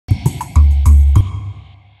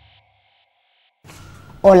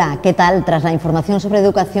Hola, ¿qué tal? Tras la información sobre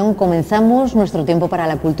educación comenzamos nuestro tiempo para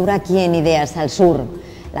la cultura aquí en Ideas al Sur.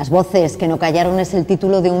 Las voces que no callaron es el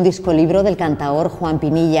título de un disco libro del cantaor Juan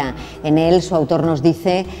Pinilla. En él su autor nos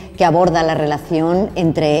dice que aborda la relación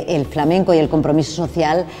entre el flamenco y el compromiso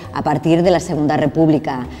social a partir de la Segunda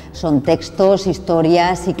República. Son textos,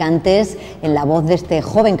 historias y cantes en la voz de este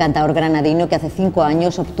joven cantaor granadino que hace 5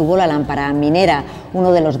 años obtuvo la lámpara minera,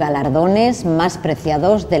 uno de los galardones más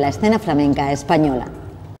preciados de la escena flamenca española.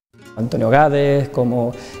 Antonio Gades,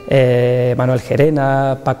 como Manuel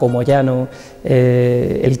Gerena, Paco Moyano,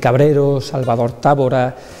 el Cabrero, Salvador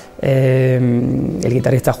Tábora, el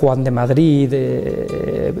guitarrista Juan de Madrid,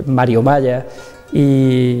 Mario Maya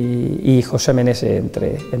y José Menese,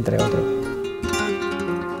 entre otros.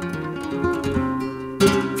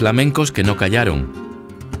 Flamencos que no callaron,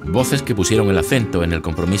 voces que pusieron el acento en el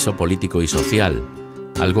compromiso político y social,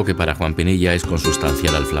 algo que para Juan Pinilla es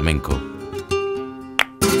consustancial al flamenco.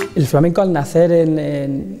 El flamenco, al nacer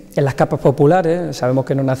en las capas populares, sabemos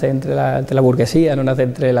que no nace entre la burguesía, no nace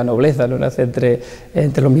entre la nobleza, no nace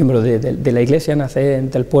entre los miembros de la iglesia, nace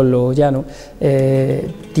entre el pueblo llano,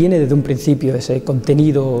 tiene desde un principio ese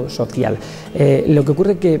contenido social. Lo que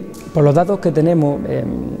ocurre es que, por los datos que tenemos,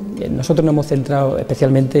 nosotros nos hemos centrado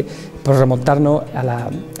especialmente por remontarnos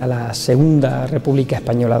a la Segunda República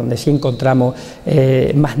Española, donde sí encontramos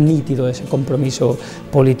más nítido ese compromiso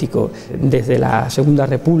político, desde la Segunda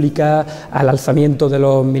República al alzamiento de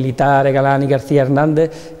los militares Galán y García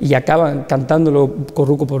Hernández, y acaban cantándolo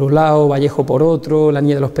Corruco por un lado, Vallejo por otro, La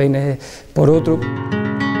Niña de los Peines por otro.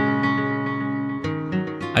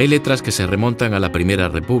 Hay letras que se remontan a la Primera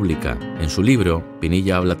República. En su libro,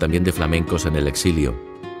 Pinilla habla también de flamencos en el exilio.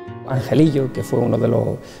 Angelillo, que fue uno de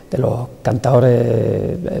los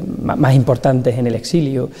cantaores más importantes en el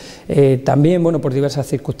exilio. También, bueno, por diversas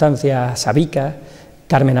circunstancias, Sabica,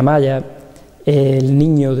 Carmen Amaya, El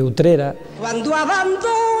Niño de Utrera. Cuando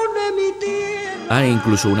abandone mi tierra. Hay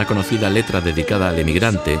incluso una conocida letra dedicada al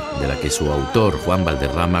emigrante, de la que su autor, Juan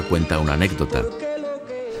Valderrama, cuenta una anécdota.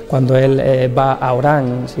 Cuando él va a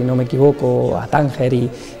Orán, si no me equivoco, a Tánger,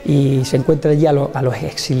 y se encuentra allí a los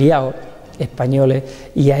exiliados españoles,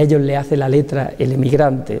 y a ellos le hace la letra el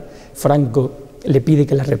emigrante. Franco le pide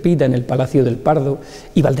que la repita en el Palacio del Pardo,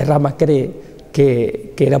 y Valderrama cree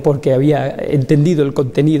que era porque había entendido el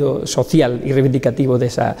contenido social y reivindicativo de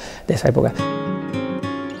esa época.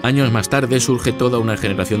 Años más tarde surge toda una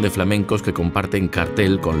generación de flamencos que comparten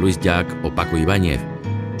cartel con Luis Llach o Paco Ibáñez.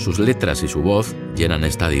 Sus letras y su voz llenan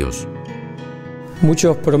estadios.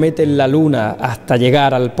 Muchos prometen la luna hasta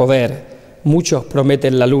llegar al poder, muchos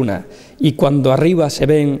prometen la luna, y cuando arriba se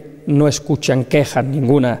ven no escuchan quejas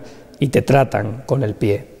ninguna y te tratan con el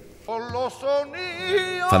pie.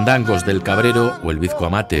 Fandangos del Cabrero o el Bizco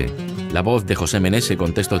Amate, la voz de José Menese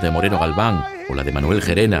con textos de Moreno Galván o la de Manuel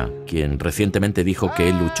Gerena, quien recientemente dijo que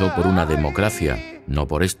él luchó por una democracia, no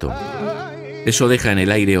por esto. Eso deja en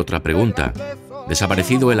el aire otra pregunta.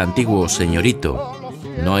 Desaparecido el antiguo señorito,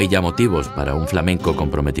 ¿no hay ya motivos para un flamenco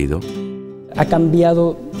comprometido? Ha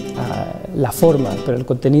cambiado la forma, pero el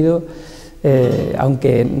contenido,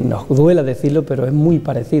 aunque nos duela decirlo, pero es muy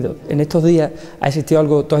parecido. En estos días ha existido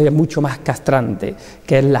algo todavía mucho más castrante,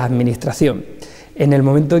 que es la administración. En el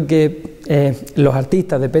momento en que los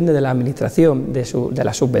artistas dependen de la administración, de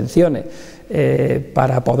las subvenciones,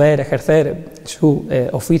 para poder ejercer su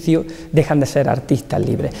oficio, dejan de ser artistas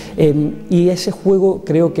libres. Y ese juego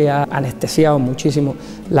creo que ha anestesiado muchísimo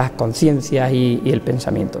las conciencias y el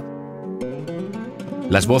pensamiento.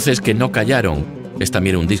 Las voces que no callaron es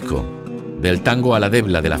también un disco. Del tango a la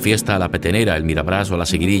debla, de la fiesta a la petenera, el mirabrás o la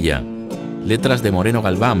seguirilla. Letras de Moreno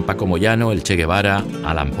Galván, Paco Moyano, el Che Guevara,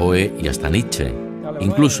 Allan Poe y hasta Nietzsche.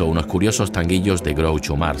 Incluso unos curiosos tanguillos de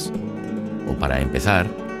Groucho Marx. O para empezar,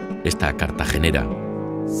 esta cartagenera.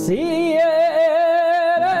 Si eres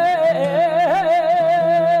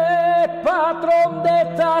patrón de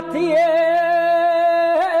esta tierra,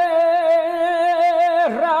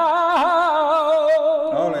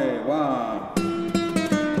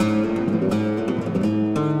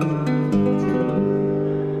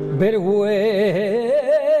 vergüenza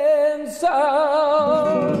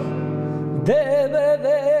debe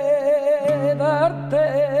de darte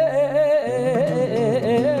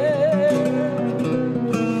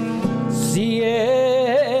si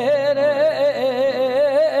eres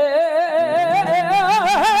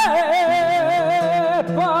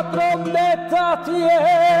patrón de esta tierra.